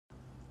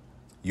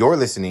You're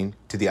listening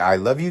to the I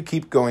Love You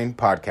Keep Going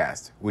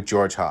podcast with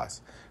George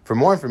Haas. For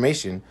more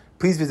information,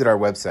 please visit our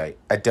website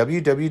at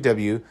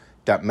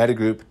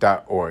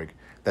www.mettagroup.org.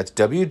 That's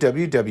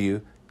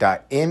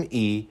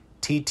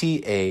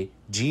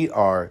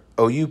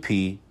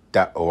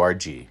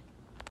www.mettagroup.org.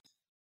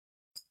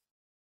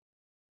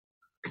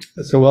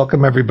 So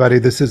welcome everybody.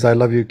 This is I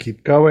Love You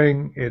Keep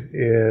Going. It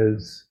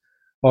is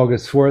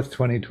August 4th,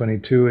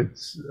 2022.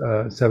 It's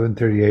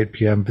 7:38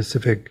 p.m.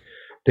 Pacific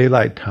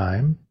Daylight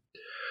Time.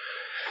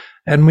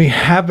 And we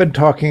have been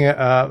talking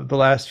the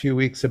last few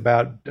weeks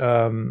about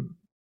the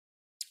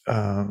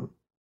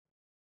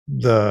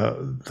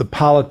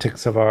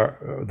politics of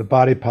the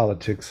body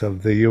politics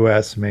of the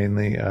U.S.,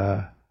 mainly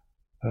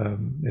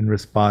in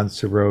response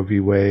to Roe v.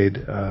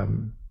 Wade.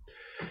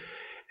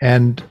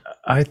 And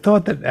I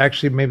thought that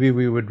actually maybe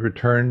we would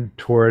return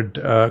toward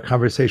a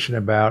conversation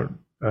about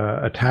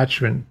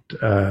attachment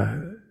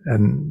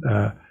and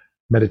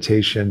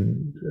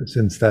meditation,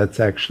 since that's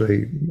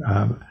actually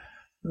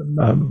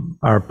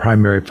our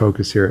primary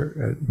focus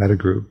here at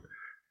Metagroup.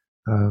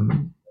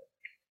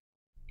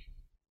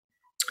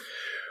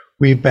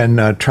 We've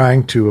been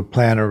trying to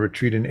plan a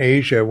retreat in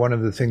Asia. One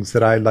of the things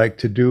that I like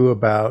to do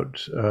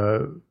about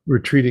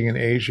retreating in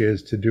Asia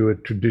is to do a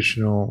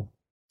traditional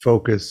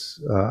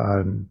focus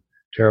on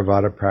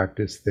Theravada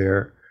practice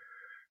there.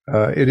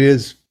 It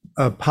is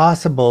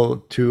possible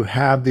to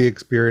have the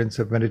experience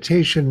of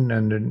meditation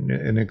and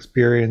an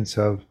experience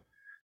of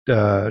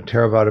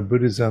Theravada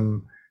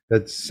Buddhism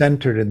that's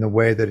centered in the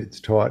way that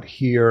it's taught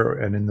here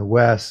and in the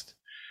West,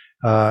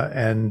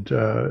 and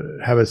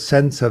have a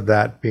sense of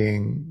that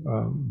being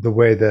the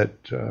way that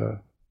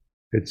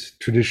it's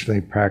traditionally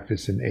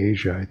practiced in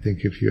Asia. I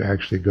think if you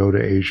actually go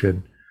to Asia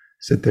and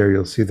sit there,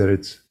 you'll see that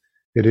it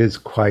is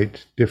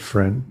quite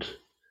different.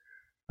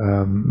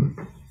 And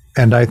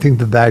I think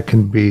that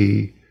can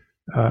be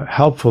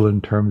helpful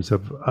in terms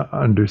of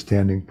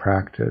understanding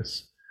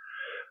practice.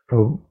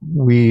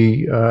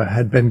 We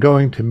had been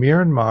going to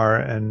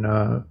Myanmar and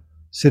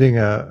sitting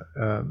a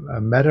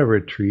metta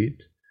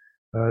retreat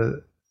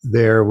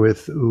there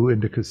with U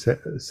Indika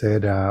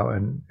Sayadaw,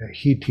 and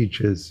he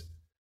teaches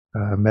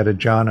Metta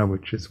Jhana,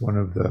 which is one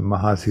of the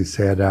Mahasi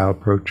Sayadaw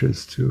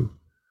approaches to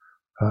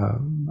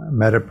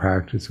metta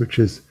practice, which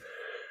is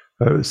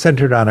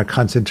centered on a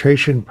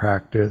concentration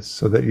practice,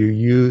 so that you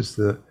use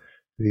the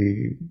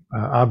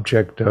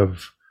object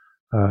of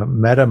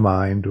metta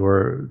mind,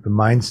 or the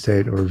mind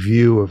state or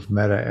view of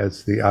metta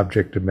as the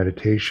object of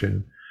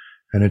meditation,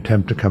 and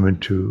attempt to come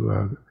into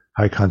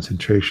high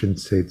concentration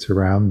states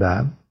around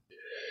that.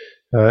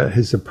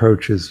 His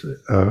approach is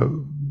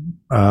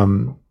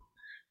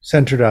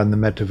centered on the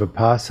Metta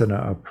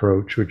Vipassana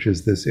approach, which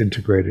is this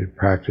integrated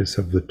practice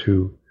of the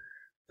two,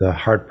 the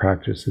heart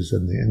practices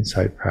and the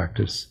insight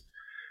practice.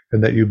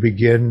 And that you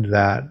begin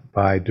that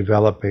by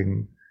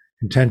developing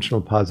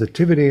intentional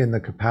positivity and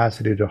the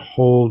capacity to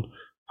hold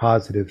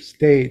positive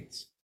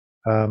states.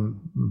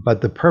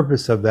 But the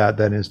purpose of that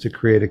then is to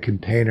create a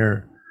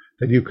container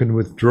that you can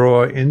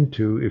withdraw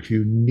into if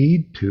you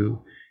need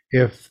to,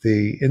 if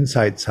the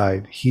insight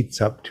side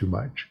heats up too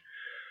much.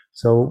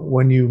 So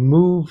when you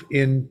move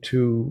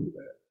into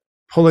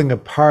pulling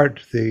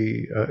apart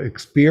the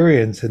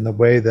experience in the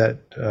way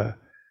that the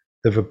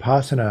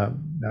Vipassana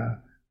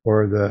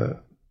or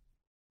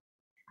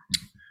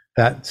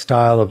that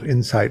style of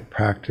insight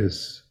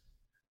practice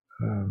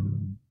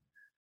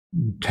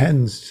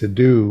tends to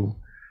do,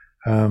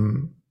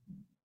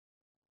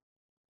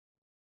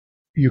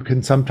 you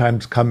can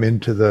sometimes come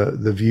into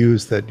the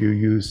views that you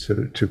use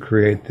to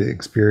create the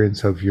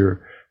experience of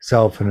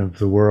yourself and of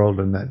the world,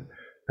 and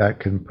that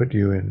can put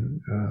you in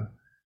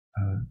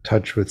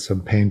touch with some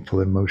painful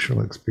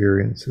emotional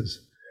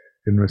experiences.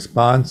 In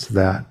response to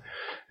that,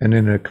 and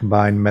in a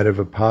combined Metta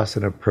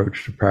Vipassana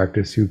approach to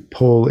practice, you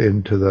pull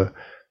into the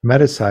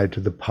metta side, to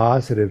the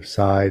positive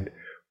side,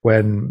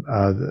 when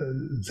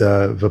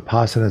the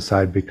Vipassana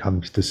side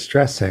becomes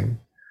distressing.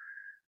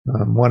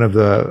 One of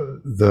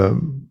the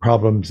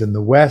problems in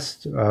the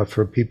West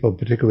for people,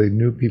 particularly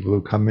new people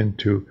who come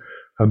into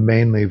a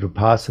mainly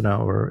Vipassana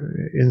or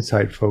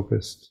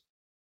insight-focused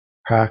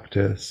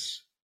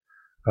practice,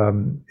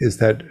 is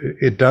that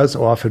it does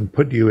often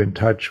put you in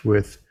touch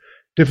with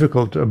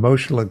difficult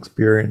emotional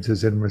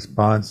experiences in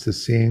response to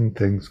seeing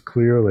things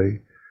clearly.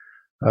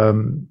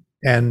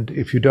 And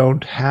if you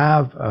don't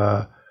have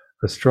a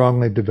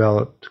strongly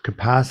developed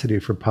capacity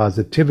for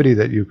positivity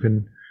that you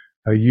can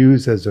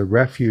use as a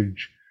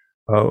refuge,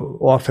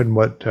 often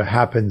what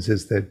happens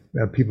is that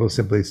people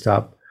simply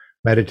stop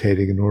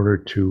meditating in order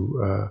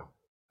to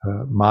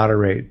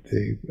moderate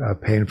the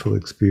painful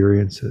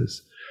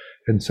experiences.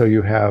 And so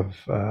you have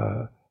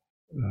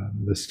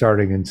the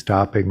starting and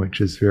stopping,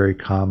 which is very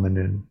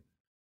common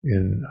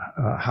in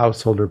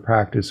householder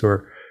practice,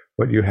 or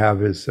what you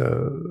have is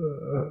a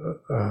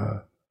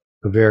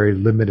very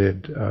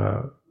limited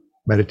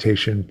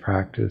meditation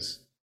practice.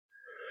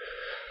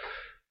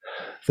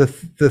 The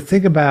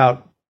thing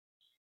about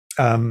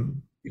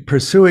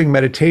pursuing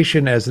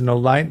meditation as an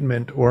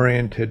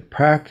enlightenment-oriented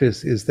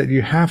practice is that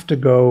you have to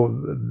go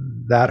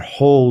that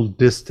whole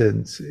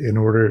distance in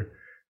order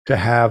to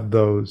have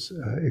those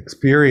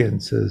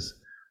experiences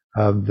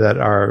that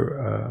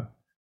are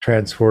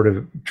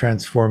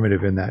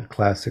transformative in that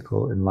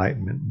classical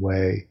enlightenment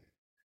way.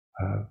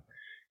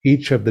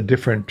 Each of the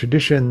different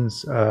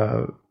traditions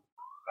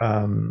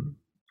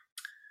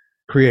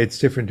creates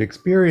different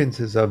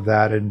experiences of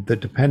that, and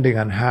that depending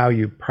on how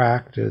you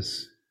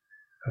practice,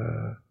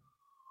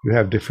 you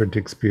have different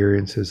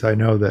experiences. I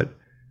know that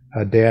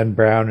Dan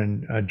Brown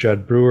and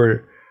Judd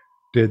Brewer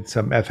did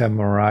some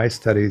fMRI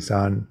studies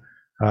on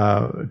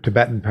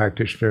Tibetan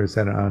practitioners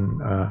and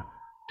on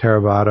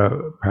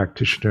Theravada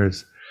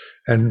practitioners,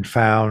 and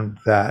found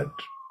that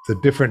the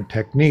different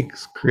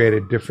techniques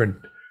created different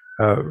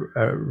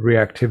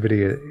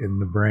reactivity in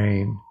the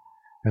brain,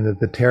 and that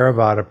the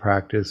Theravada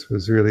practice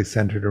was really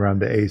centered around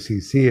the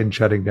ACC and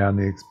shutting down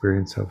the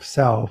experience of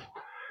self,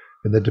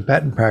 and the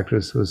Tibetan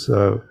practice was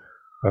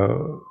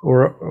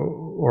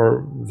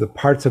or the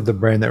parts of the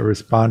brain that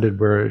responded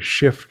were a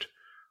shift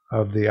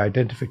of the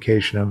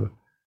identification of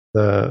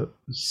the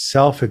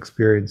self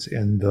experience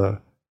in the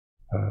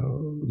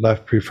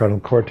left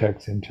prefrontal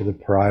cortex into the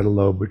parietal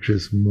lobe, which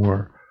is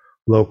more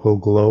local,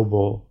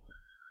 global,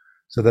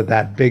 so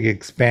that big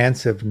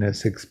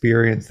expansiveness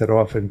experience that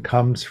often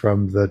comes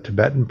from the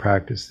Tibetan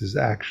practice is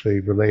actually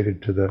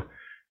related to the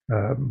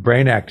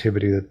brain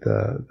activity that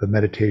the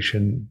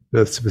meditation,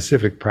 the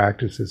specific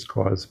practices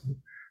cause,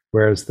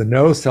 whereas the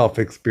no self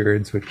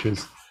experience, which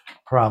is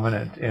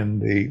prominent in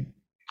the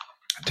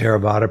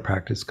Theravada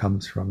practice,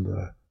 comes from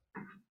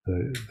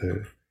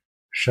the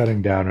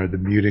shutting down or the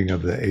muting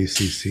of the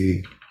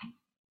ACC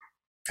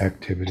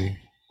activity.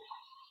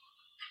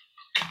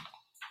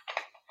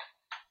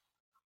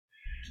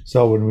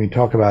 So when we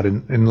talk about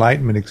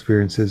enlightenment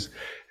experiences,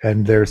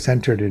 and they're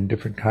centered in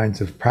different kinds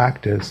of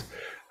practice,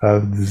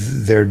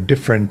 they're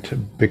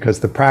different because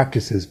the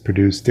practices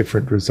produce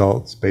different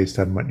results based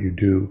on what you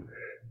do.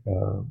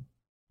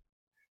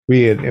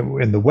 We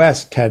in the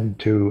West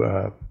tend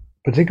to,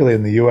 particularly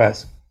in the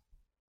US,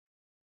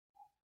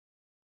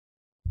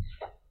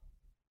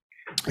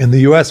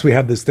 we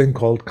have this thing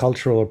called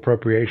cultural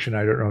appropriation.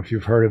 I don't know if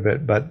you've heard of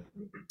it, but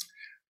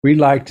we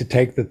like to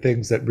take the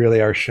things that really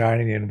are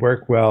shining and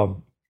work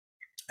well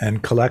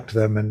and collect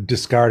them and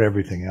discard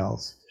everything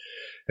else.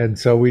 And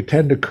so we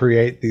tend to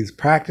create these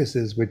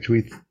practices which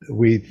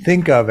we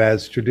think of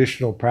as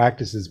traditional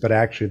practices, but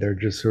actually they're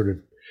just sort of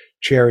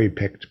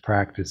cherry-picked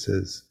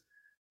practices.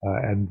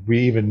 And we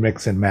even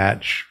mix and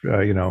match,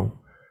 for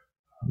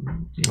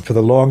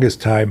the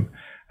longest time,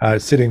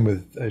 sitting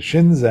with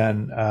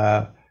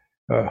Shinzen,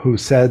 who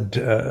said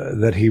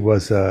that he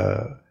was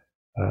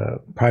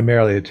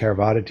primarily a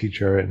Theravada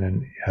teacher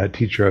and a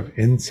teacher of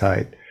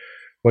insight.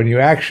 When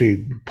you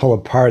actually pull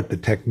apart the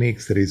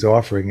techniques that he's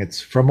offering, it's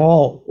from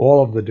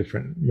all of the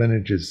different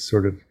lineages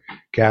sort of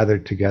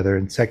gathered together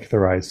and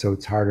secularized, so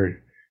it's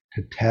harder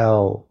to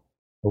tell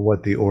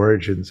what the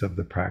origins of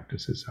the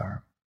practices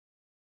are.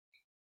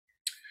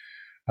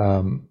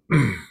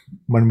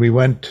 When we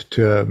went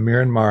to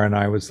Myanmar, and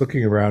I was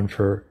looking around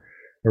for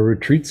a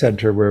retreat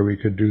center where we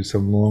could do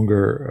some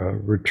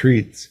longer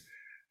retreats,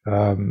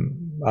 I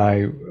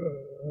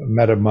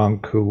met a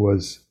monk who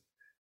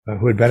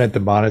had been at the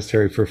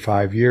monastery for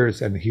 5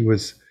 years, and he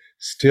was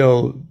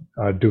still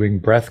doing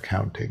breath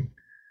counting,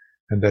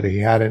 and that he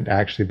hadn't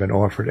actually been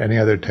offered any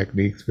other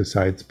techniques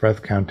besides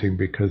breath counting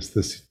because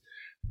the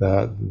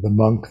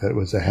monk that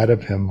was ahead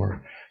of him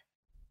or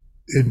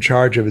in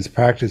charge of his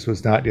practice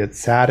was not yet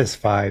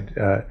satisfied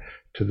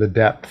to the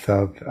depth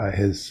of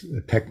his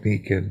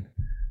technique in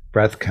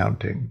breath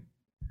counting.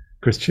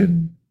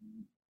 Christian?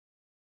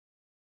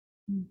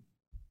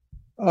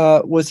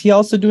 Was he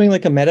also doing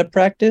like a metta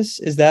practice?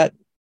 Is that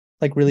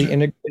like really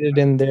integrated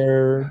in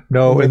their...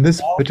 No, in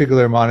this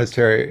particular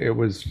monastery, it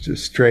was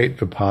just straight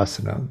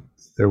Vipassana.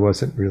 There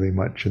wasn't really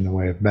much in the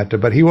way of metta,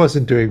 but he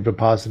wasn't doing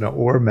Vipassana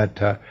or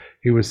metta.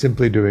 He was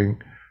simply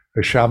doing a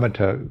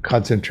shamatha,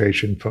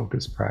 concentration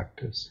focused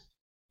practice.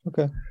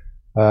 Okay.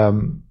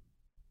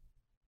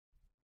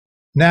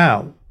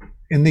 Now,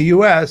 in the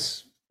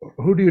US,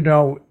 who do you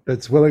know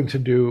that's willing to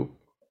do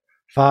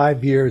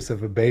 5 years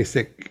of a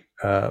basic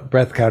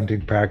breath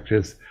counting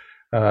practice?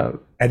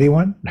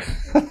 Anyone?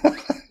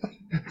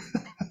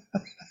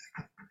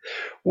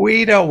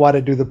 We don't want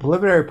to do the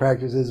preliminary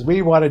practices.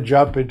 We want to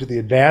jump into the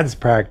advanced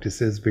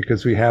practices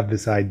because we have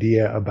this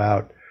idea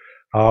about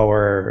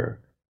our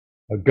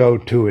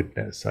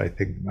go-to-itness, I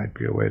think might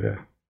be a way to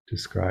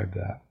describe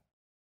that.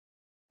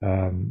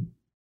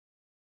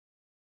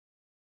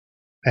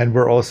 And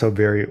we're also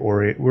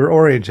we're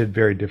oriented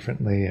very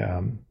differently.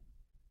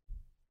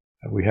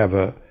 We have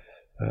a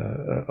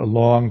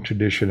long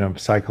tradition of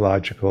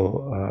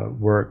psychological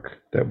work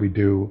that we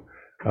do,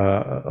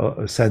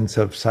 a sense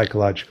of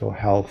psychological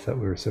health that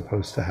we're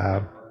supposed to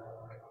have.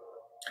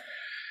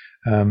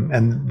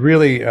 And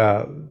really,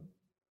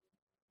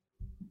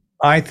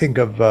 I think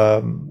of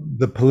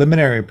the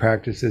preliminary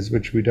practices,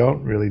 which we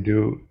don't really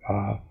do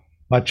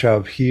much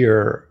of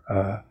here,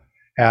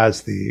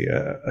 as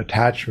the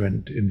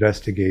attachment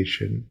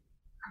investigation.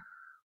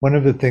 One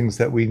of the things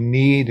that we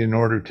need in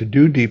order to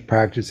do deep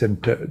practice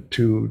and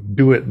to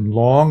do it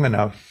long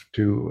enough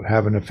to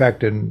have an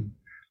effect, and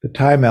the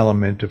time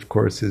element, of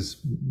course, is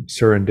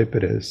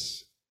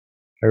serendipitous.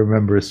 I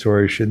remember a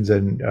story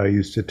Shinzen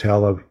used to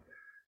tell of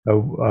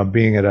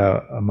being at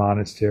a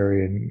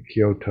monastery in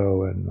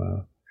Kyoto,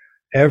 and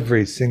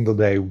every single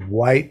day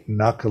white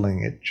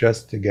knuckling it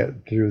just to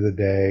get through the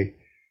day,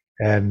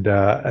 and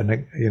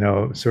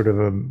sort of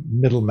a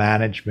middle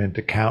management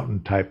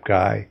accountant type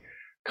guy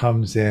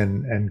comes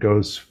in and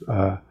goes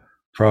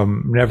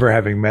from never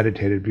having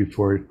meditated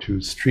before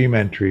to stream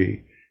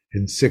entry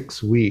in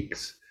 6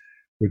 weeks,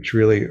 which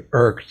really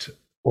irked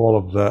all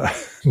of the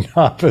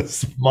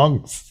novice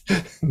monks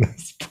in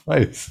this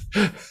place.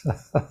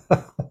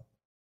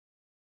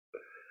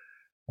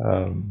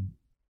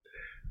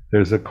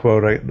 There's a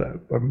quote,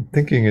 I'm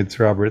thinking it's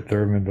Robert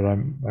Thurman, but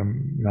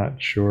I'm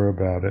not sure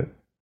about it,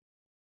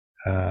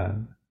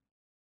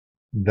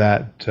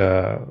 that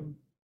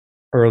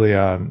early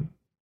on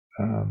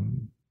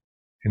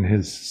in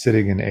his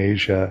sitting in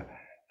Asia,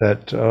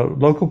 that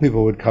local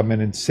people would come in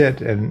and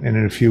sit and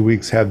in a few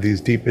weeks have these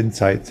deep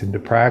insights into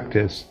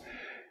practice.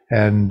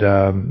 And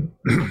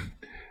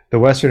the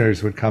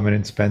Westerners would come in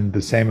and spend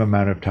the same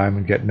amount of time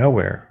and get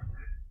nowhere.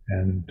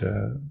 And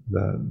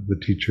the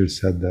teachers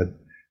said that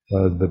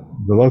the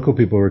local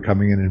people were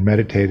coming in and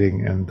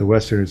meditating, and the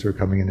Westerners were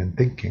coming in and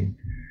thinking.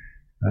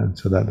 And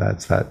so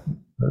that's that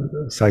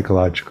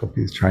psychological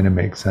piece, trying to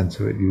make sense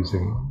of it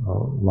using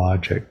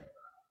logic.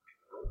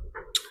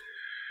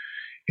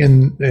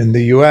 In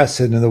the U.S.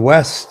 and in the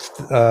West,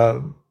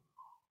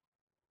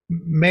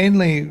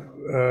 mainly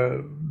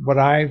what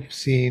I've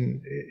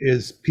seen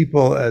is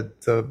people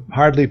at the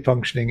hardly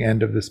functioning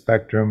end of the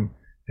spectrum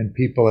and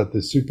people at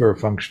the super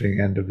functioning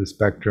end of the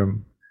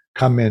spectrum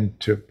come in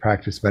to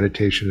practice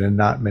meditation, and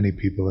not many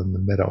people in the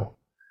middle.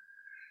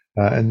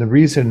 And the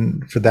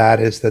reason for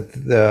that is that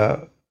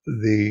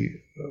the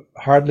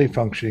hardly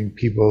functioning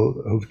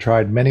people who've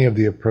tried many of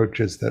the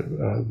approaches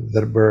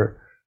that were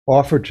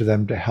offered to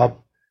them to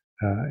help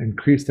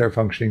increase their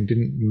functioning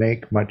didn't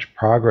make much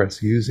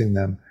progress using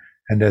them,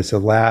 and as a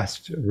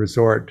last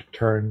resort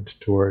turned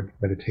toward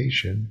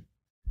meditation.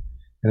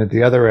 And at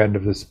the other end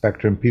of the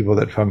spectrum, people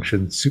that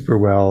function super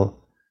well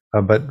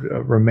but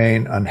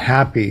remain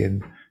unhappy,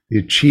 and the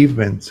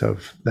achievements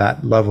of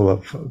that level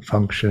of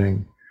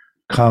functioning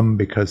come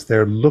because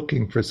they're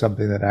looking for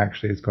something that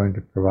actually is going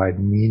to provide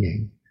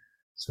meaning.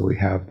 So we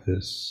have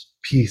this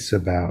piece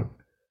about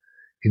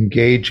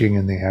engaging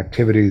in the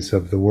activities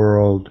of the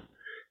world,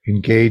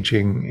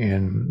 engaging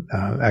in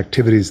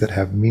activities that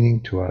have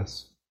meaning to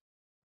us.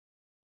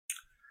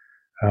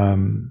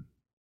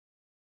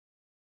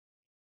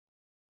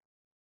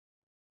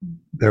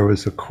 There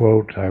was a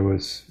quote I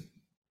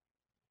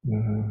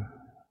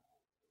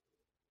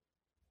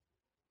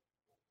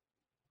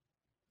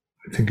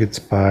think it's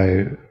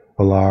by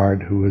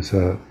Ballard, who was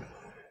a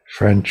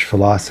French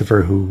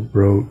philosopher who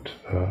wrote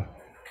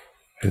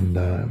in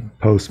the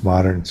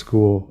postmodern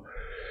school.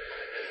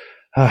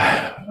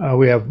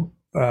 We have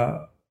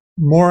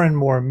more and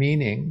more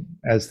meaning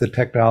as the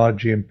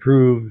technology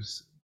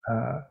improves,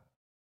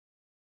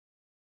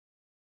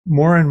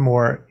 more and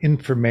more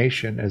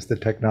information as the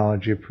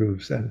technology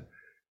improves,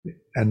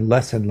 and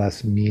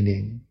less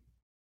meaning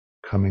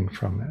coming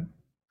from it.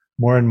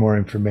 More and more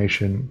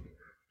information,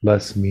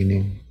 less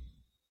meaning.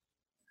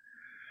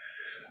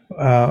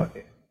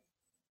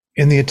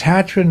 In the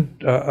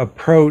attachment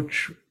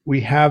approach, we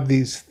have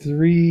these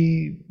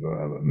three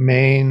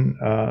main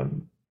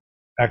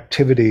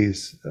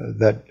activities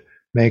that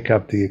make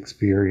up the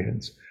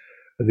experience.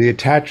 The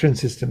attachment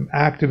system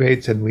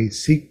activates, and we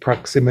seek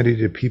proximity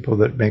to people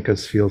that make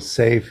us feel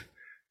safe,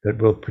 that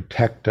will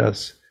protect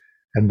us,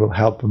 and will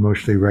help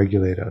emotionally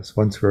regulate us.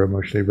 Once we're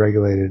emotionally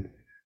regulated,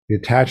 the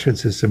attachment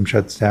system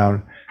shuts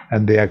down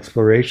and the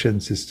exploration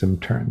system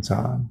turns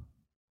on.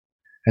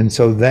 And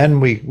so then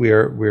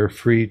we're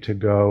free to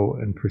go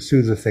and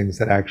pursue the things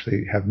that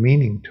actually have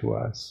meaning to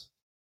us.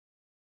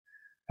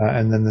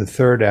 And then the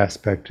third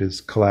aspect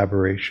is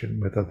collaboration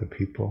with other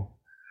people.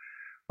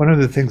 One of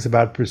the things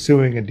about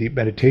pursuing a deep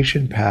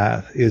meditation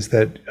path is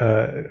that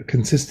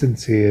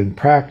consistency in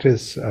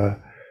practice,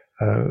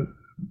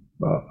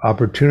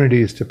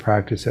 opportunities to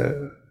practice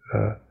in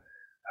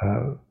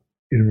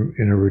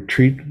a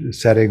retreat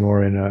setting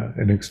or in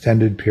an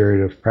extended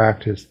period of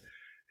practice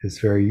is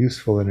very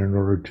useful. And in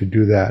order to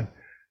do that,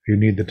 you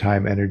need the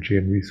time, energy,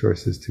 and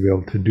resources to be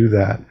able to do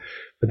that.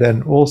 But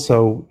then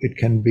also it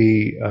can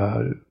be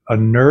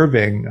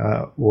unnerving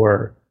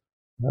or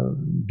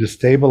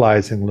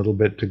destabilizing a little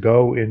bit to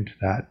go into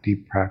that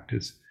deep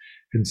practice.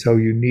 And so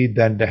you need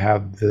then to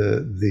have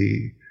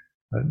the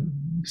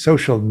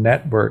social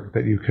network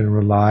that you can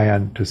rely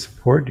on to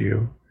support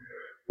you,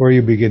 or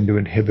you begin to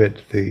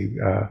inhibit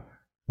the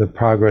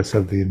progress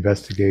of the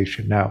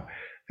investigation. Now,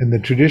 in the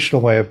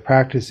traditional way of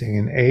practicing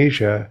in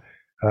Asia,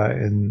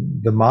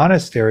 in the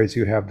monasteries,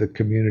 you have the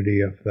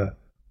community of the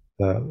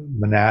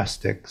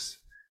monastics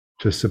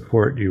to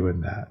support you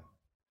in that.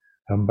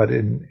 But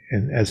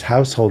as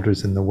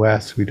householders in the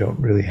West, we don't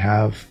really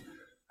have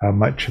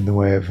much in the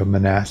way of a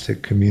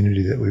monastic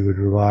community that we would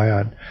rely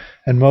on.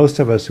 And most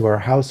of us who are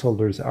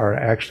householders are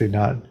actually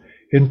not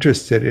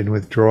interested in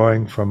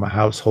withdrawing from a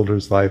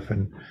householder's life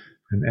and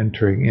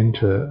entering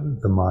into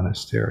the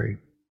monastery.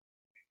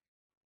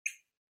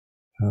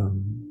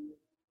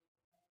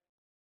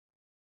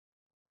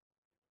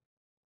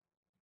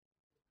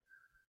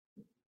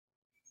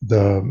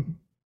 The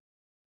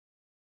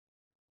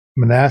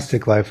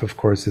monastic life, of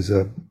course, is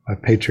a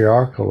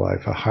patriarchal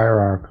life, a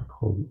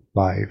hierarchical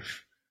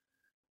life,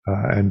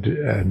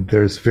 and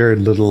there's very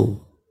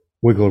little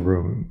wiggle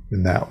room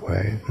in that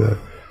way. The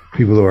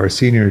people who are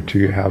senior to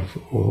you have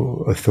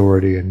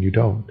authority, and you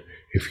don't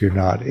if you're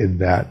not in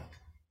that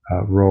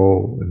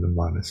role in the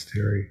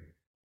monastery,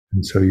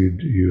 and so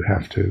you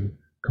have to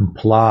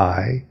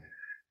comply.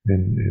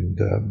 And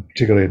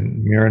particularly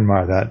in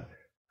Myanmar, that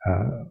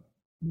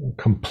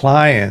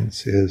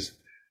compliance is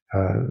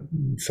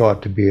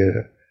thought to be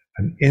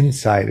an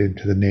insight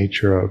into the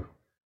nature of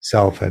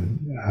self and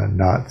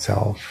not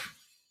self.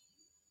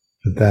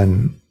 But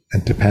then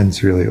it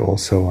depends really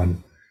also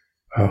on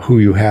who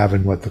you have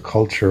and what the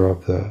culture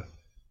of the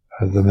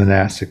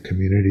monastic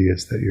community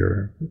is that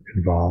you're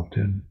involved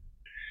in.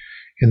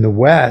 In the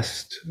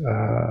West,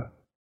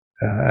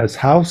 as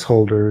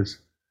householders,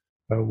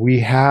 we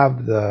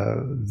have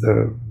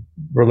the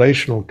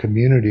relational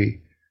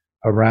community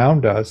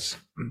around us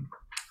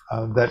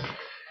that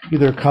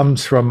either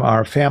comes from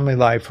our family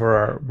life or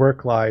our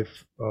work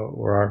life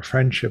or our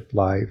friendship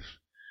life.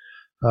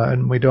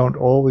 And we don't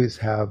always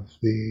have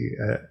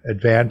the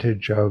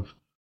advantage of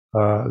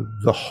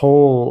the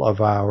whole of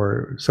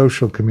our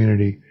social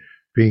community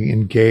being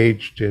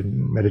engaged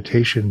in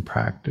meditation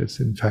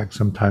practice. In fact,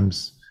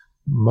 sometimes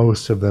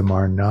most of them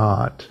are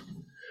not.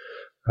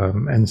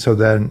 And so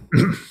then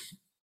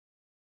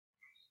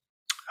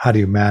how do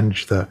you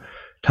manage the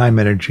time,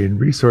 energy, and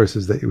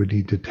resources that you would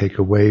need to take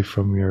away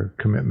from your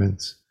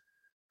commitments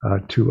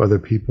to other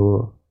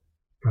people,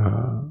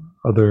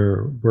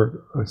 other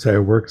work, say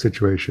a work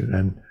situation,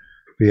 and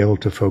be able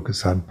to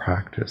focus on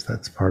practice?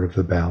 That's part of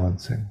the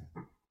balancing.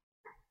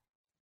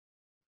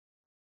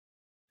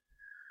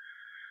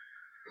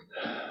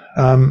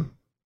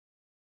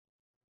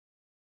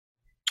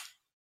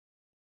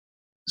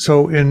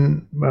 So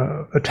in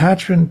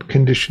attachment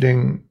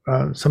conditioning,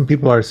 some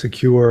people are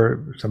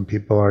secure, some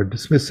people are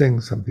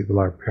dismissing, some people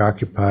are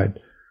preoccupied,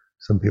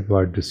 some people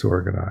are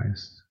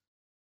disorganized.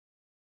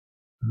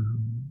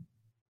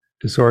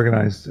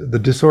 The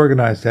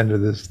disorganized end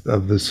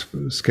of this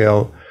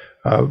scale,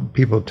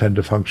 people tend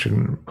to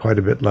function quite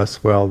a bit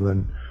less well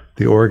than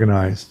the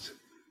organized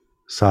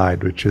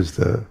side, which is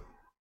the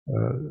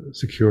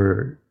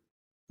secure,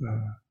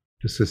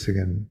 dismissing,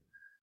 and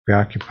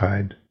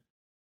preoccupied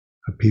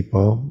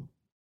people.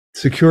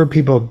 Secure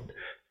people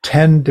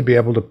tend to be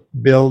able to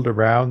build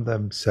around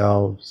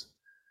themselves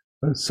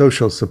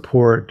social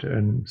support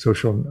and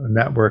social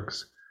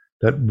networks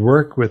that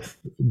work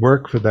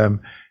for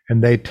them,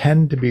 and they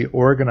tend to be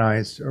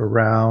organized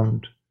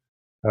around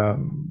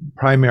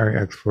primary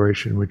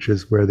exploration, which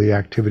is where the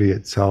activity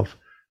itself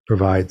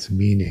provides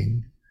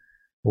meaning,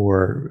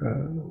 or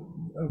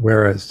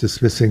whereas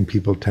dismissing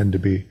people tend to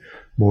be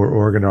more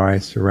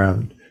organized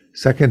around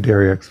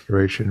secondary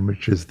exploration,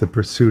 which is the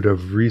pursuit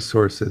of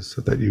resources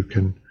so that you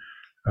can,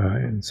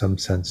 in some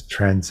sense,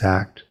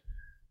 transact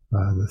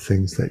the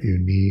things that you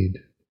need.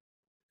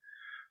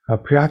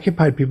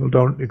 Preoccupied people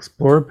don't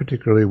explore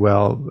particularly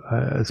well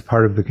as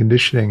part of the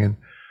conditioning, and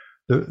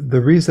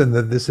the reason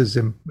that this is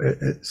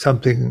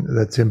something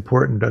that's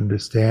important to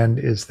understand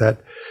is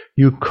that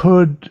you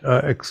could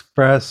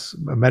express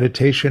a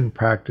meditation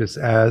practice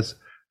as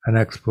an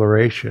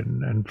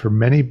exploration, and for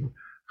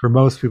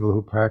most people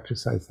who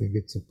practice, I think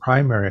it's a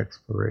primary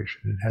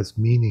exploration. It has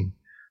meaning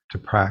to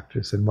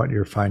practice, and what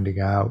you're finding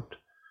out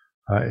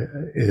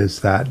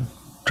is that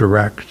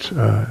direct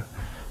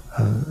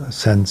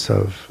sense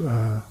of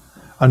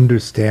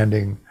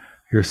understanding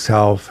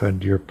yourself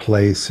and your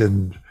place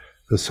in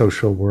the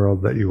social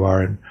world that you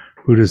are. In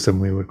Buddhism,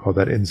 we would call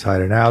that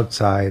inside and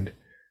outside.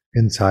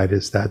 Inside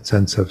is that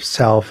sense of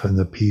self and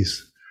the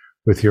peace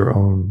with your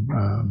own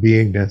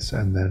beingness,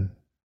 and then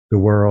the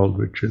world,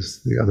 which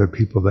is the other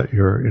people that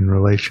you're in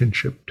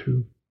relationship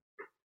to.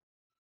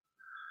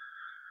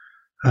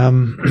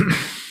 On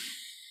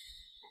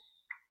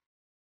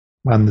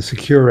the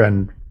secure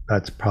end,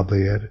 that's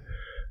probably it.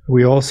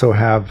 We also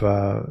have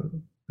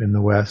in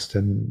the West,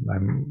 and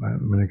I'm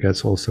going to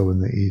guess also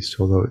in the East,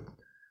 although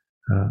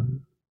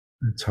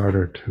it's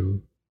harder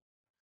to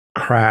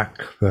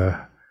crack the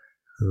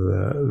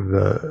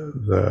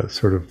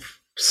sort of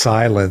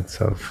silence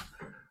of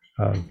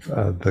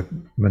the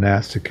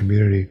monastic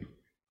community.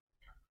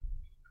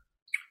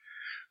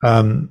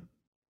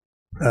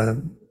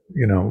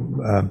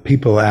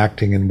 People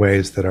acting in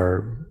ways that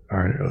are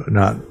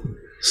not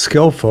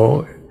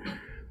skillful,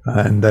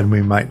 and then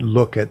we might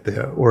look at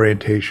the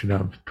orientation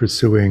of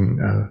pursuing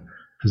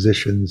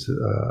positions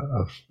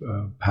of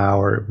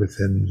power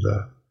within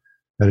the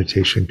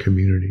meditation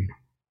community.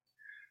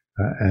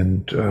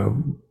 and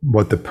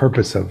what the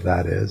purpose of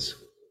that is.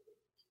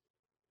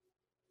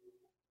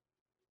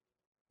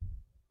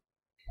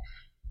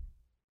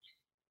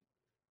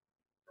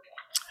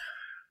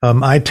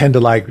 I tend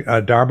to like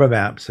Dharma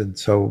maps, and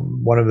so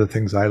one of the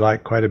things I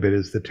like quite a bit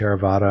is the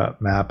Theravada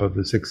map of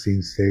the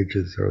 16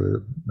 stages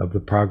of the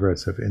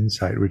progress of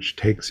insight, which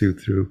takes you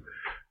through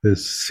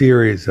this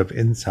series of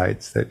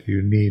insights that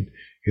you need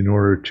in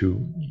order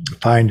to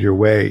find your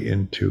way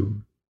into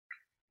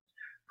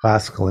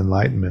classical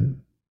enlightenment.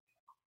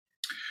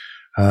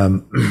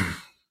 But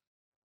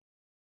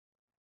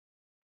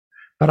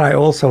I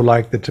also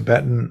like the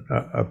Tibetan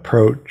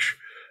approach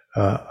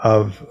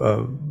of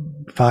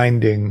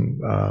finding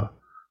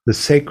the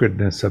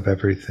sacredness of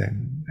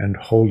everything and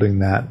holding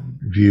that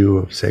view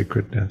of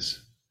sacredness.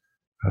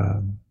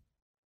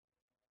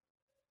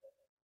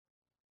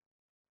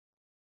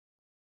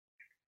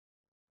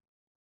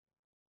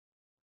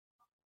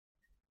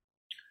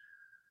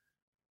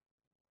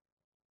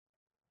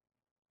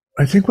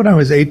 I think when I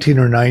was 18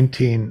 or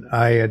 19,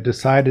 I had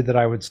decided that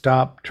I would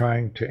stop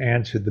trying to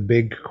answer the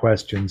big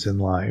questions in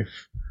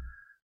life.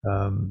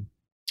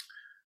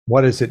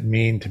 What does it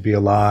mean to be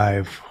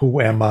alive?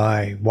 Who am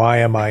I? Why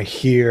am I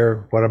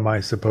here? What am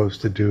I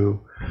supposed to do?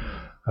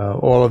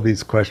 All of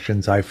these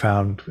questions I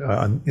found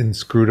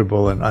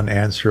inscrutable and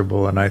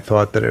unanswerable, and I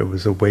thought that it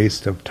was a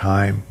waste of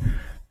time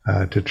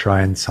to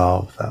try and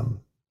solve them.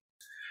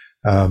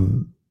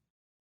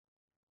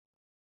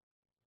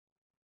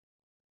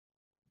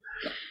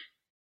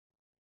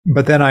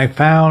 But then I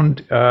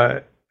found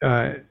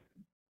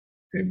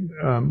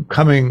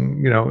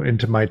coming,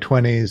 into my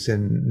 20s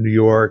in New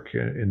York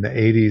in the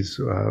 80s,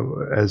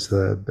 as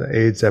the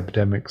AIDS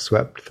epidemic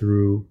swept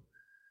through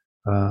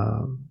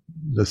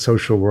the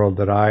social world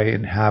that I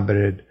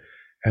inhabited,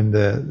 and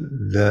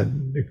the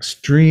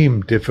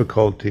extreme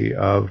difficulty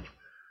of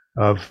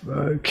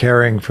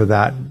caring for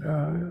that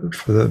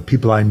for the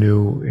people I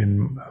knew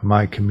in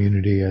my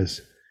community as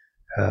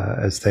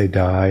they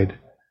died.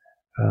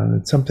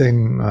 It's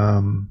something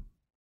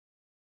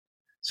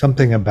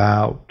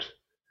about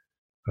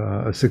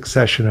a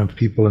succession of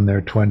people in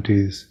their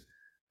 20s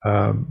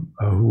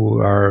who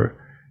are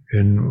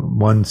in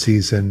one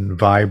season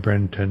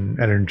vibrant and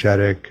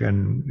energetic,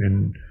 and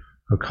in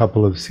a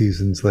couple of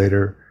seasons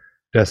later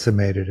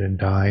decimated and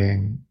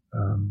dying.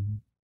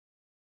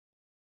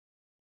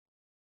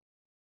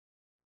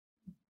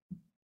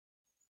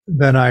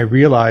 Then I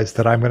realized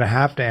that I'm going to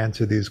have to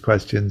answer these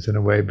questions in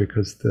a way,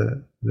 because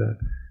the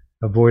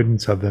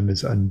avoidance of them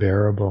is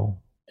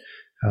unbearable.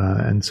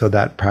 And so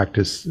that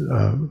practice,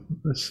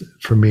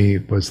 for me,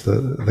 was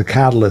the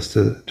catalyst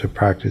to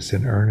practice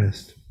in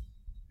earnest.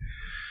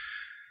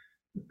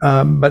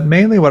 But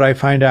mainly what I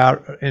find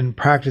out in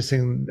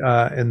practicing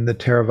in the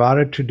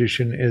Theravada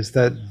tradition is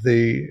that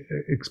the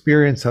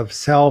experience of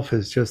self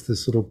is just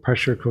this little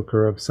pressure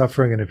cooker of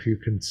suffering, and if you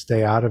can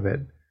stay out of it,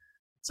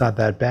 it's not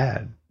that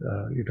bad.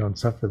 You don't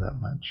suffer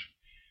that much.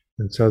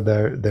 And so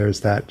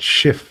there's that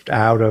shift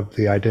out of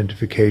the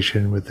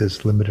identification with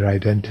this limited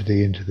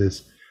identity into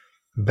this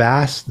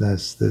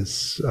vastness,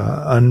 this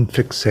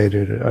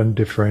unfixated,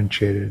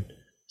 undifferentiated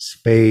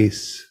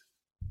space.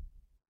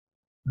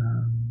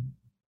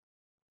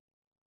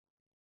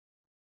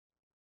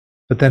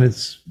 But then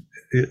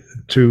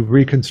to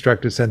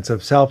reconstruct a sense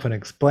of self and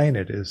explain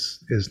it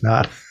is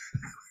not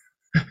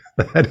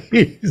that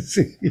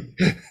easy.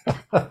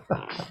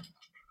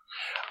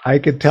 I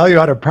could tell you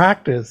how to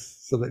practice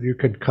so that you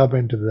could come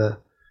into the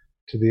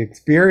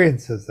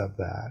experiences of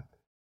that,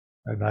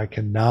 and I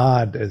can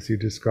nod as you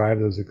describe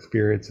those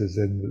experiences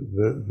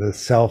in the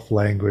self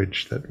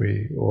language that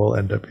we all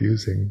end up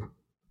using.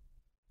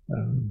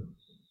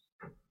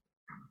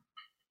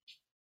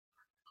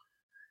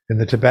 In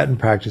the Tibetan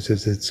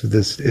practices,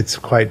 it's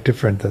quite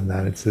different than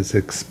that. It's this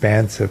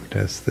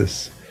expansiveness,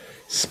 this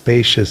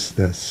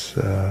spaciousness,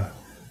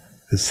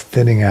 this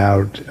thinning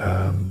out.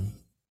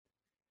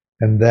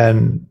 And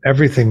then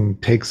everything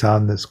takes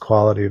on this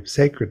quality of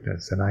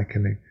sacredness, and I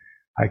can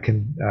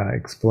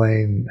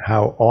explain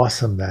how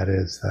awesome that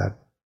is,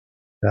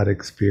 that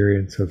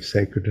experience of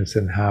sacredness,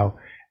 and how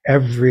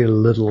every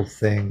little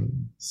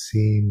thing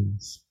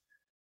seems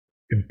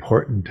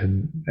important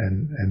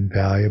and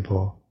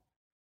valuable,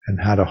 and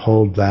how to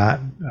hold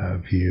that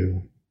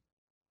view.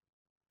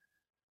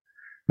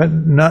 But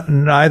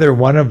neither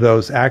one of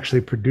those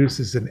actually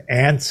produces an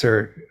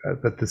answer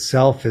that the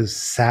self is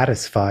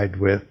satisfied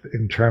with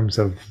in terms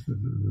of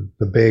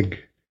the big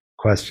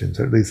questions,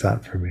 or at least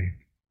not for me.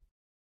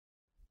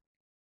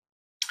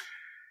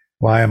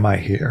 Why am I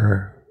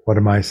here? What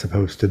am I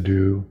supposed to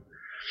do?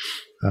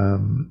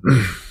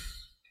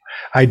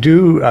 I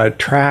do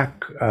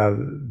track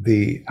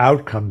the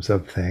outcomes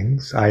of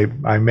things. I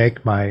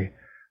make my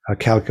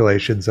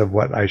calculations of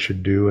what I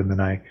should do, and then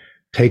I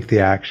take the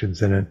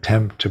actions and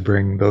attempt to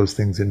bring those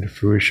things into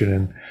fruition.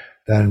 And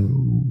then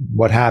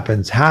what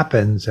happens,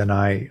 and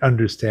I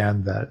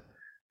understand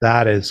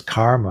that is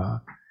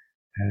karma.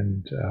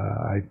 And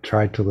I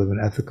try to live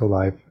an ethical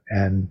life,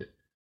 and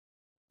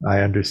I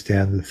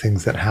understand the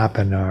things that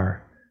happen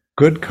are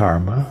good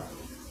karma.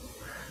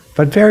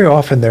 But very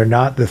often they're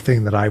not the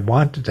thing that I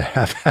wanted to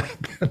have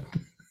happen.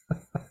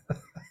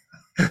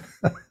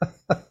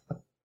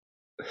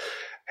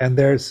 And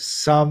there's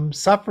some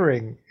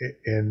suffering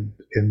in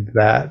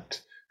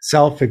that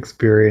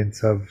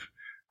self-experience of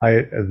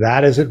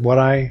that isn't what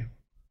I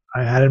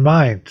had in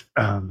mind.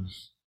 I'm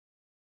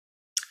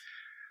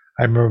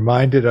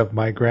reminded of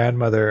my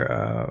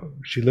grandmother.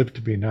 She lived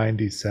to be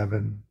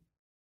 97,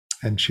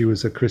 and she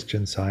was a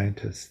Christian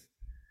Scientist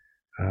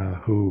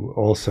who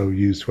also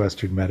used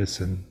Western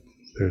medicine.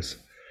 There's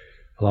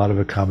a lot of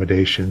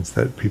accommodations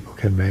that people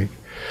can make.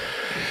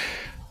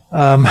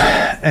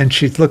 And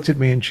she looked at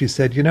me and she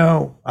said,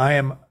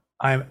 I'm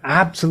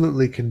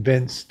absolutely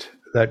convinced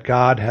that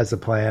God has a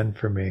plan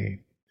for me.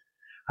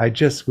 I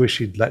just wish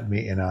he'd let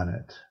me in on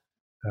it.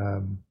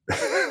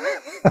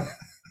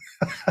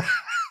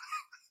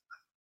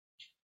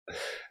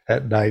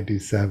 At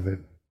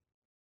 97.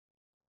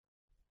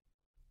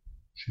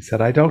 She said,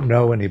 I don't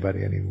know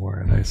anybody anymore.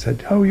 And I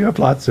said, oh, you have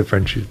lots of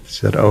friends. She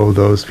said, oh,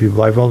 those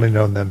people, I've only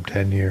known them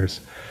 10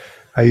 years.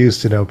 I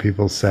used to know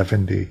people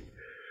 70.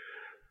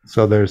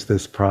 So there's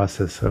this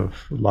process of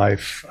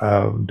life,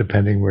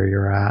 depending where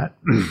you're at.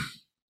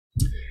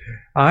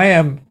 I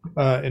am,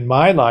 in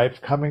my life,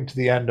 coming to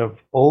the end of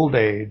old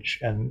age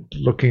and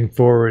looking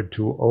forward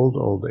to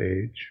old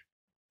age.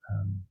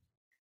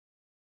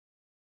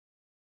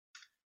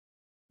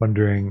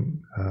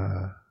 Wondering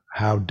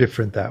how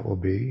different that will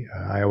be.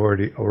 I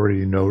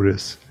already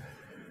notice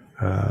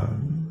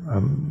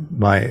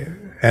my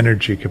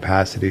energy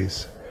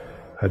capacities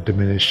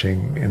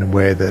diminishing in a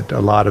way that a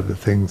lot of the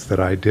things that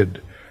I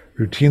did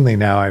routinely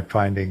now I'm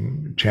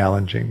finding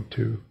challenging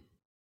to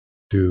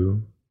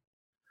do.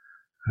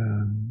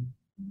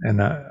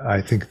 And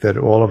I think that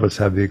all of us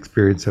have the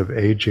experience of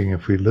aging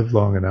if we live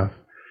long enough,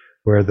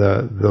 where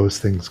those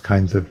things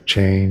kinds of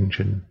change,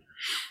 and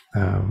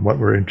what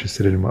we're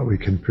interested in, what we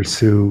can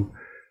pursue,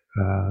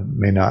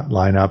 may not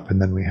line up,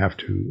 and then we have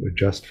to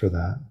adjust for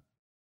that.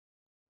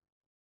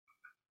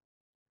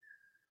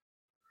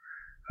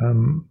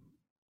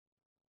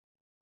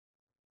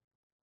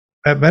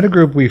 At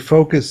Metagroup, we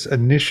focus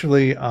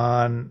initially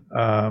on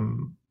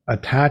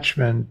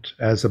attachment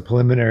as a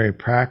preliminary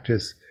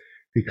practice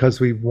because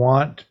we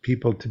want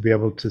people to be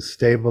able to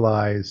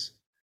stabilize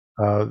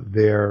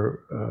their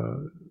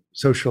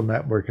social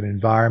network and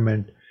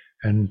environment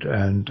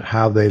and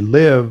how they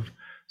live,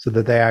 so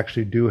that they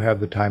actually do have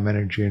the time,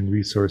 energy, and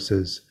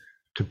resources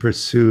to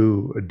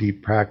pursue a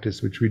deep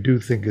practice, which we do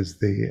think is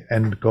the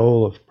end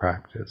goal of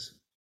practice,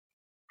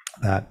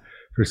 that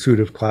pursuit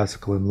of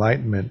classical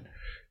enlightenment,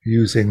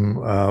 using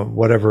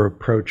whatever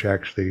approach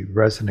actually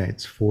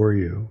resonates for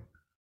you,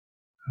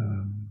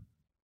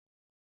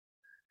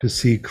 to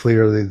see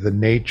clearly the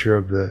nature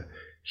of the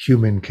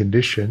human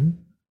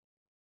condition,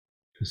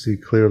 to see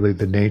clearly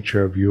the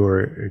nature of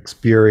your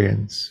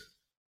experience.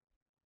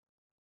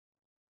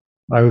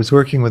 I was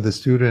working with a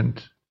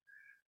student,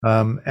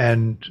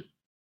 and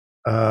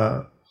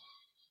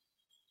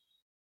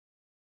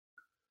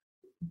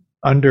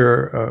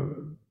under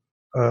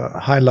a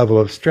high level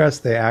of stress,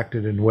 they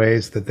acted in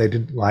ways that they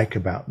didn't like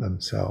about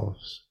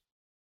themselves.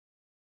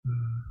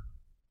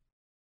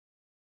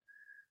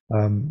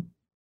 And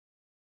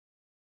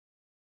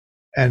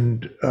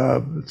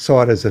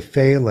saw it as a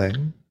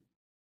failing.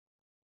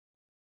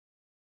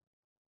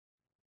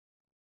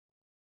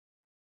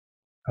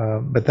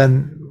 But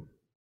then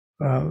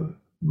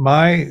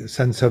my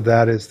sense of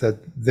that is that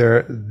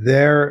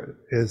there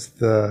is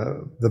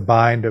the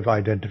bind of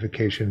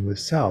identification with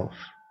self,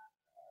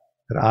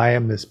 that I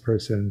am this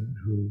person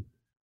who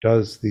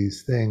does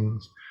these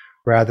things,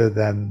 rather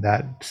than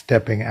that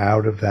stepping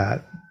out of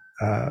that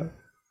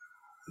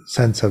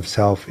sense of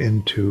self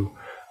into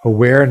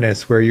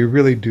awareness, where you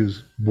really do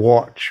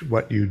watch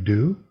what you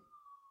do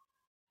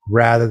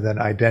rather than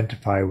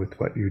identify with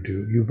what you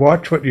do. You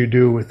watch what you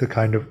do with the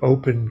kind of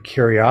open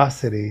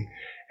curiosity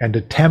and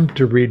attempt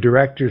to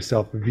redirect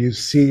yourself if you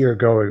see you're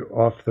going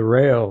off the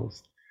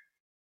rails.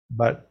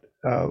 But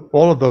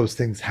all of those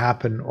things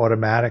happen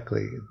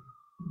automatically.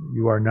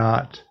 You are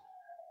not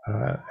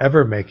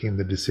ever making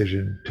the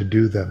decision to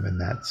do them in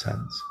that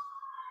sense.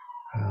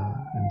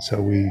 And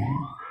so we,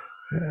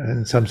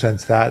 in some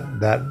sense, that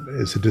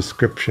is a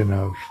description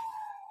of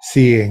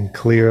seeing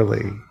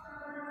clearly.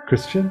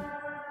 Christian?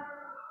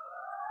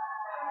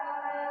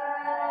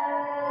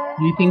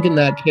 Do you think in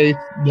that case,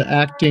 the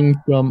acting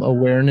from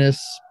awareness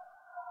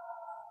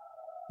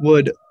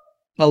would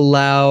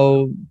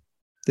allow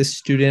the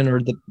student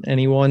or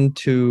anyone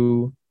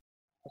to,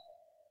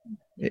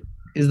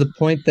 is the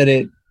point that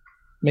it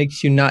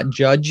makes you not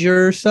judge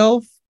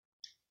yourself?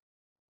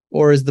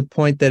 Or is the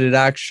point that it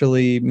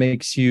actually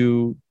gives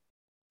you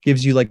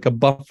like a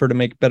buffer to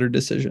make better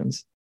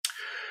decisions?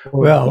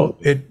 Well,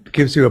 it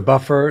gives you a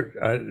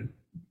buffer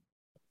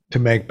to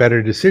make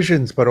better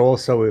decisions, but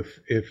also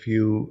if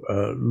you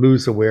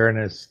lose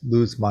awareness,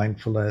 lose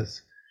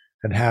mindfulness,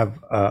 and have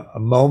a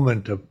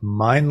moment of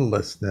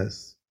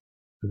mindlessness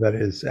that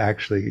is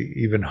actually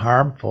even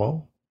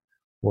harmful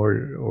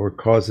or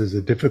causes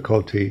a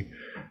difficulty,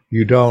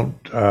 you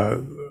don't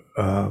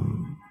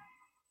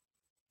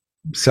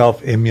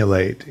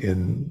self-immolate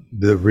in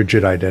the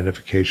rigid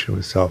identification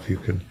with self. You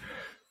can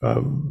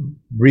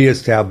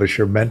reestablish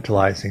your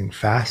mentalizing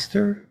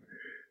faster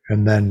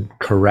and then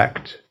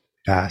correct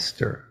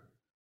faster.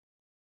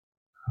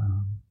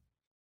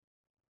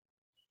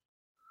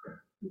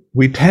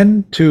 We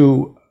tend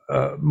to,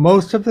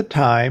 most of the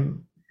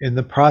time, in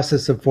the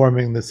process of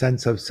forming the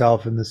sense of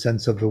self and the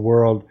sense of the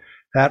world,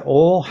 that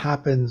all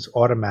happens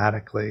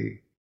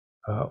automatically,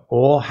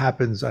 all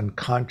happens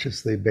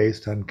unconsciously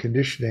based on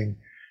conditioning,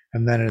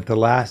 and then at the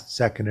last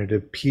second it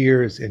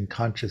appears in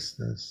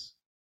consciousness.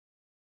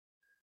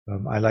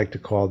 I like to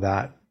call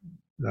that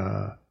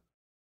the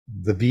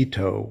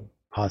veto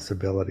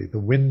possibility, the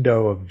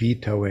window of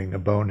vetoing a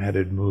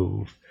boneheaded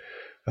move.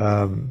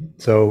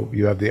 So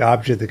you have the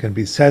object that can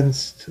be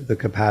sensed, the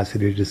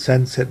capacity to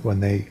sense it. When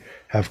they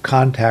have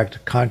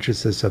contact,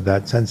 consciousness of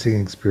that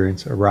sensing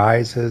experience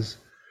arises.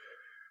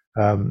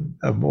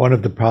 One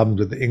of the problems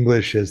with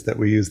English is that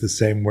we use the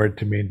same word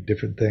to mean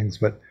different things,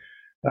 but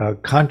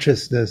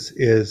consciousness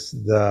is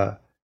the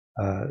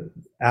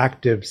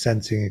active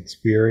sensing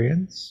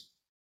experience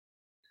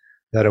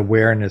that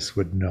awareness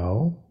would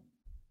know.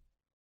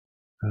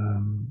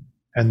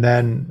 And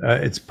then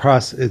it's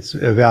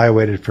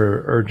evaluated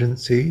for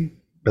urgency,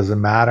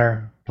 doesn't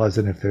matter,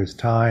 pleasant if there's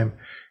time.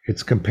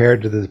 It's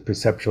compared to the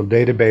perceptual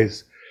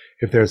database.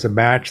 If there's a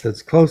match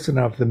that's close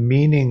enough, the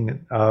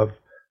meaning of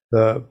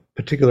the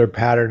particular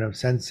pattern of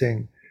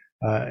sensing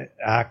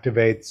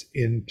activates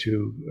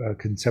into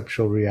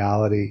conceptual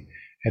reality.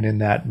 And in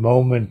that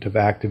moment of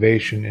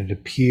activation, it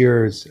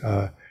appears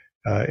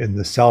in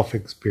the self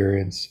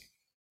experience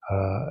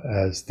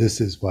as this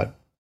is what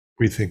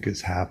we think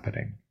is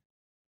happening.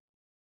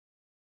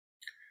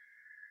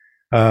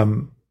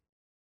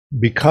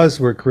 Because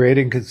we're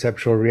creating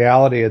conceptual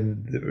reality,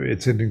 and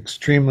it's an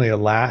extremely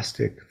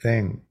elastic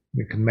thing,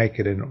 we can make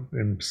it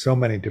in so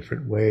many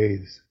different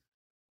ways,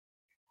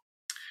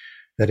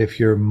 that if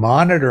you're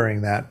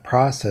monitoring that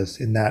process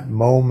in that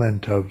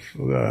moment of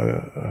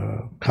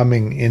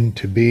coming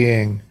into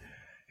being,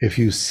 if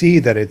you see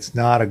that it's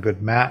not a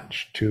good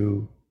match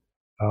to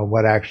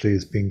what actually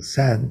is being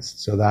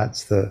sensed, so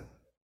that's the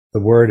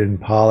word in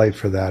Pali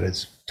for that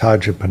is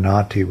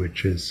tajapanati,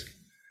 which is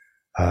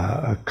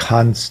a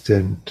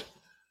constant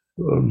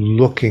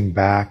looking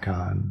back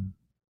on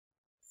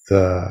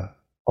the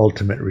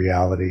ultimate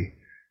reality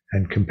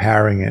and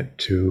comparing it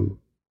to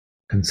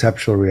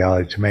conceptual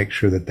reality to make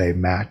sure that they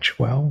match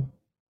well.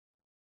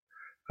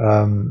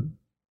 Then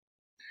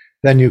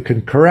you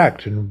can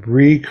correct and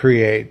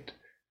recreate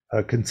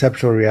a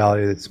conceptual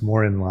reality that's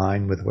more in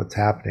line with what's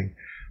happening.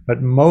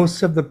 But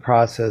most of the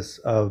process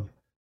of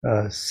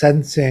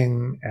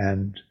sensing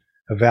and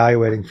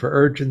evaluating for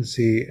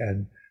urgency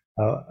and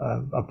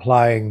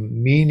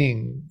applying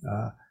meaning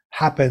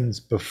happens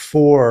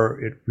before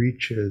it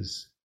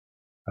reaches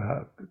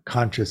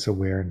conscious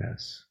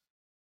awareness.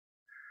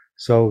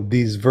 So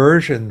these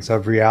versions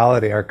of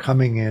reality are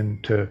coming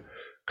into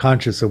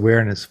conscious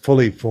awareness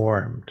fully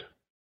formed.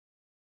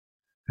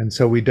 And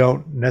so we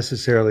don't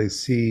necessarily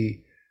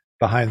see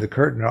behind the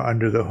curtain or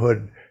under the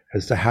hood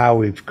as to how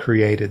we've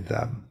created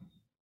them.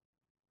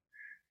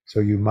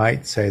 So you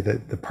might say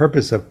that the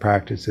purpose of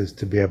practice is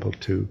to be able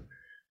to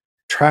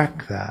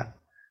track that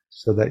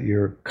so that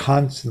you're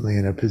constantly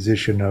in a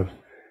position of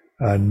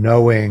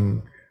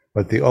knowing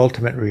what the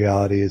ultimate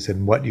reality is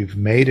and what you've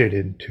made it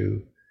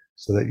into,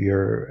 so that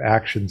your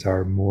actions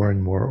are more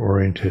and more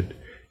oriented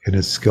in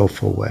a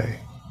skillful way.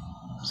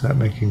 Is that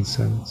making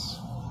sense?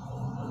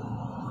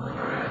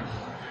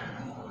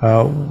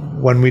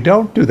 When we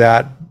don't do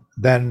that,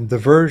 then the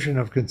version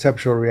of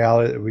conceptual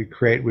reality that we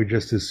create, we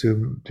just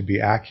assume to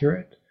be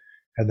accurate,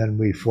 and then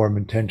we form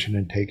intention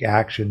and take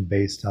action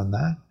based on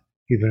that,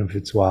 even if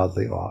it's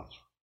wildly off.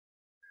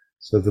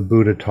 So the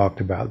Buddha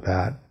talked about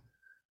that.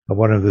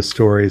 One of the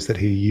stories that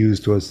he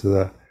used was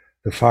the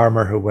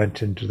farmer who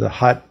went into the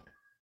hut,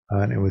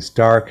 and it was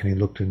dark, and he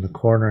looked in the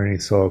corner and he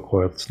saw a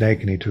coiled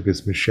snake, and he took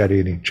his machete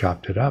and he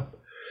chopped it up,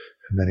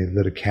 and then he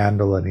lit a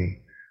candle and he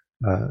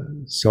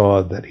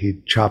saw that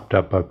he chopped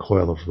up a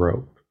coil of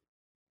rope.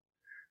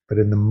 But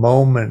in the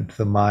moment,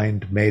 the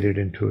mind made it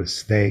into a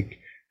snake,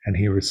 and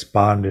he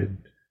responded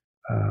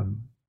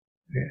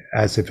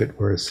as if it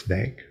were a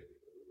snake.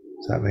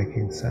 Is that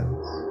making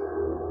sense?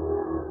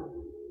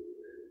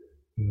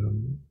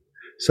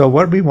 So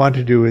what we want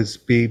to do is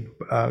be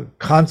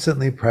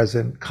constantly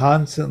present,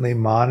 constantly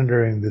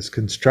monitoring this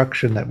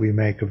construction that we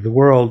make of the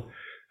world,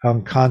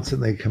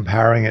 constantly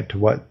comparing it to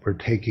what we're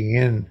taking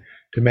in,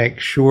 to make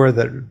sure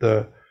that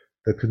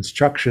the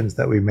constructions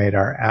that we made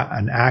are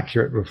an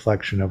accurate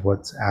reflection of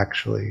what's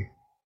actually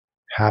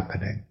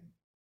happening.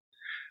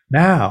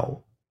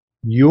 Now,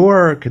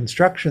 your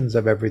constructions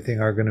of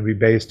everything are going to be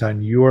based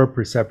on your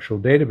perceptual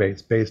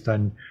database, based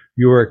on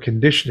your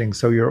conditioning.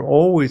 So you're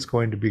always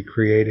going to be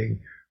creating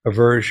a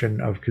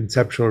version of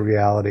conceptual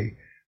reality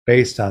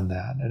based on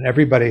that. And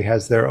everybody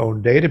has their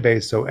own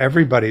database, so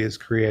everybody is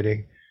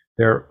creating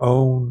their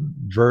own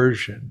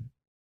version.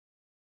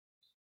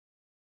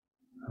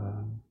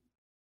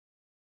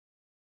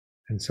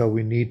 And so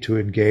we need to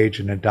engage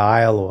in a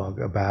dialogue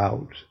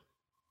about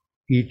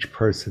each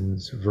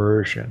person's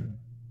version.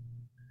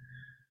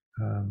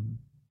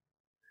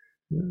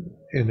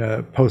 In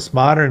a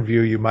postmodern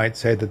view, you might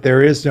say that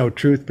there is no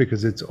truth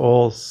because it's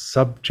all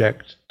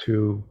subject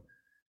to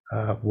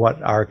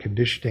what our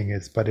conditioning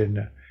is. But in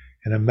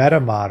a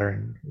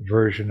meta-modern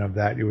version of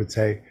that, you would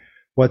say,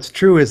 what's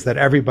true is that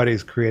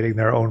everybody's creating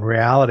their own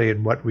reality,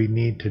 and what we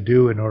need to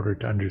do in order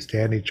to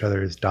understand each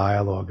other is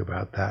dialogue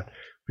about that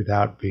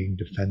without being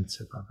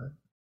defensive of it,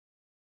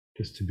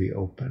 just to be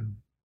open.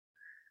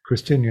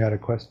 Kristen, you had a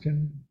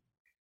question?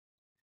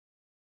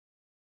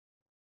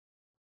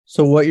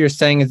 So what you're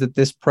saying is that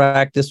this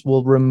practice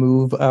will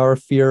remove our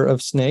fear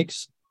of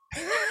snakes?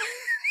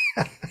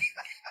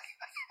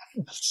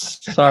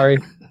 Sorry.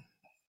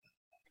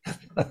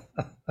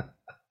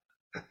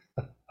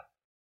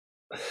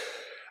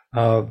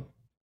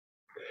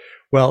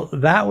 Well,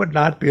 that would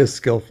not be a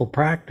skillful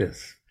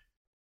practice,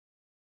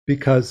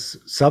 because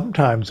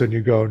sometimes when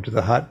you go into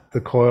the hut,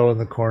 the coil in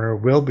the corner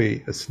will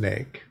be a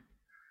snake.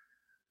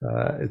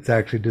 It's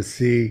actually to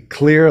see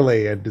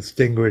clearly and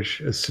distinguish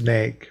a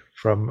snake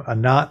from a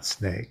not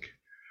snake.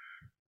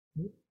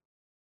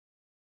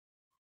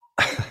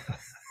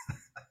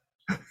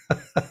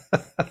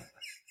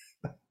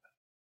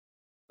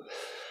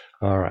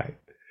 All right.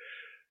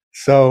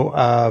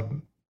 So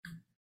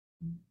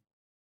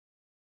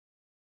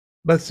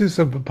let's do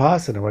some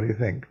Vipassana. What do you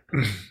think?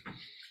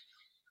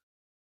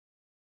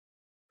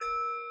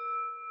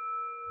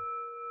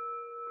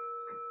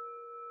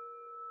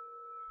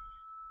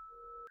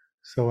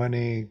 So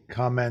any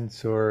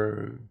comments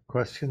or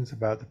questions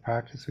about the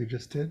practice we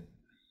just did?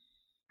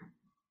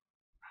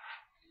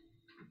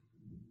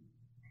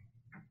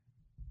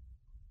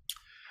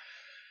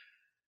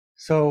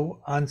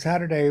 So on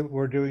Saturday,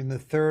 we're doing the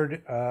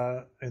third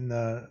in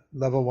the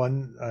level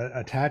 1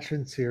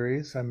 attachment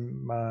series.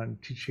 I'm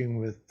teaching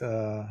with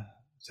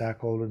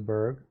Zach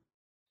Oldenburg.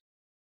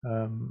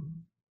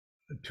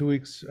 2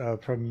 weeks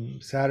from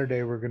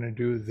Saturday, we're going to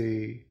do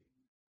the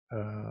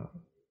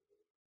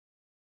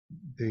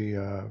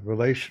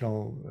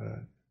relational,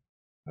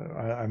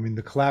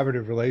 the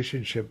collaborative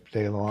relationship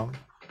day long.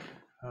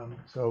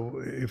 So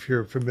if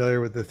you're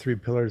familiar with the 3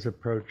 pillars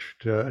approach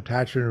to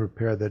attachment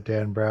repair that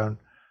Dan Brown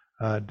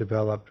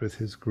developed with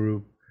his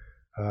group,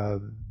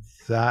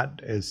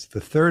 that is the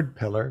 3rd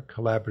pillar,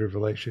 collaborative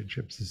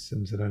relationship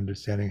systems and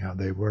understanding how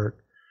they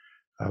work.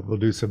 We'll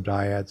do some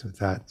dyads with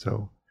that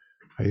so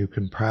you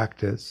can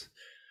practice.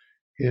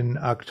 In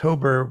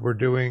October, we're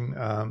doing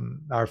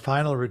our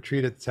final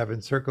retreat at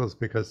 7 Circles,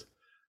 because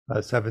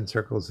 7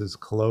 Circles is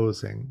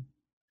closing.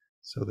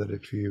 So that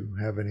if you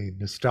have any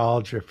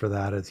nostalgia for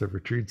that as a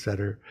retreat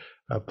center,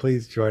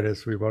 please join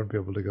us. We won't be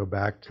able to go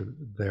back to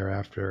there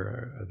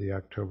after the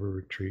October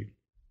retreat.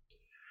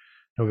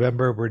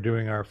 November, we're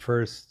doing our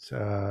first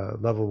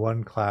level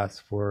 1 class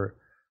for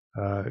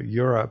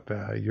Europe,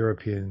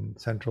 European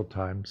Central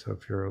Time. So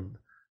if you're a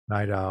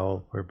night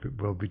owl,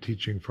 we'll be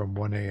teaching from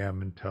 1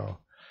 a.m. until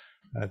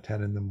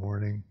 10 in the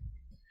morning.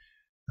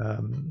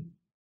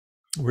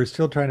 We're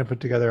still trying to put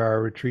together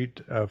our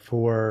retreat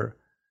for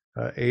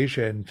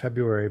Asia in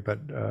February, but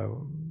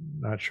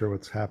not sure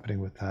what's happening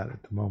with that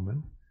at the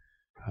moment.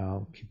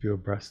 I'll keep you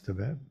abreast of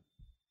it.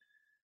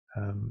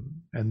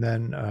 And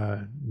then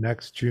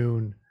next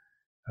June,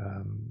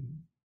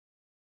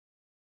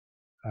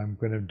 I'm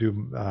going to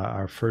do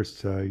our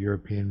first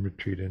European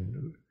retreat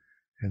in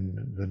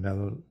the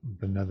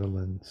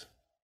Netherlands.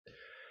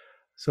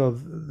 So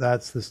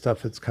that's the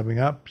stuff that's coming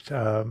up.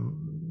 A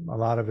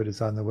lot of it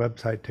is on the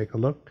website. Take a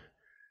look.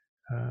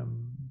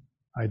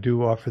 I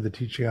do offer the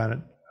teaching on it.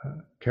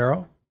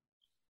 Carol?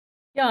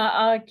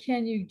 Yeah,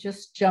 can you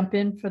just jump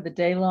in for the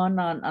day long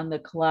on the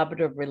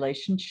collaborative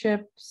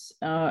relationships?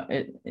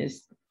 It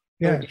is.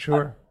 Yeah,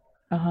 sure.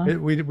 Uh-huh.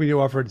 We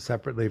offer it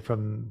separately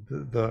from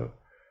the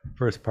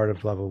first part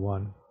of level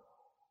 1.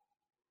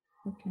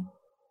 Okay.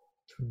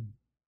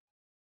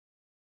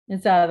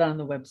 Is that on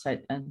the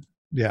website then?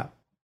 Yeah.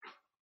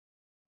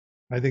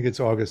 I think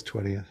it's August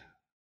 20th.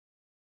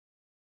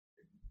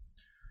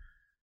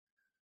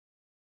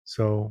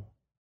 So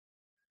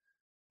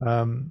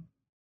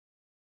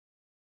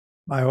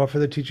I offer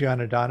the teaching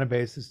on a dana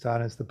basis.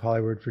 Dana is the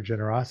Pali word for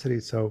generosity.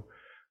 So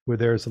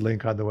there's a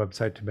link on the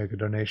website to make a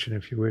donation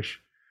if you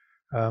wish.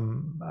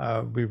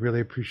 We really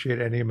appreciate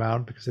any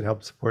amount because it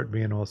helps support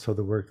me and also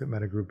the work that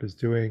Meta Group is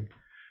doing.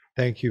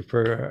 Thank you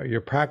for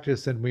your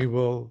practice, and we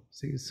will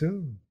see you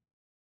soon.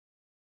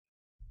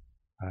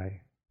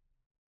 Bye.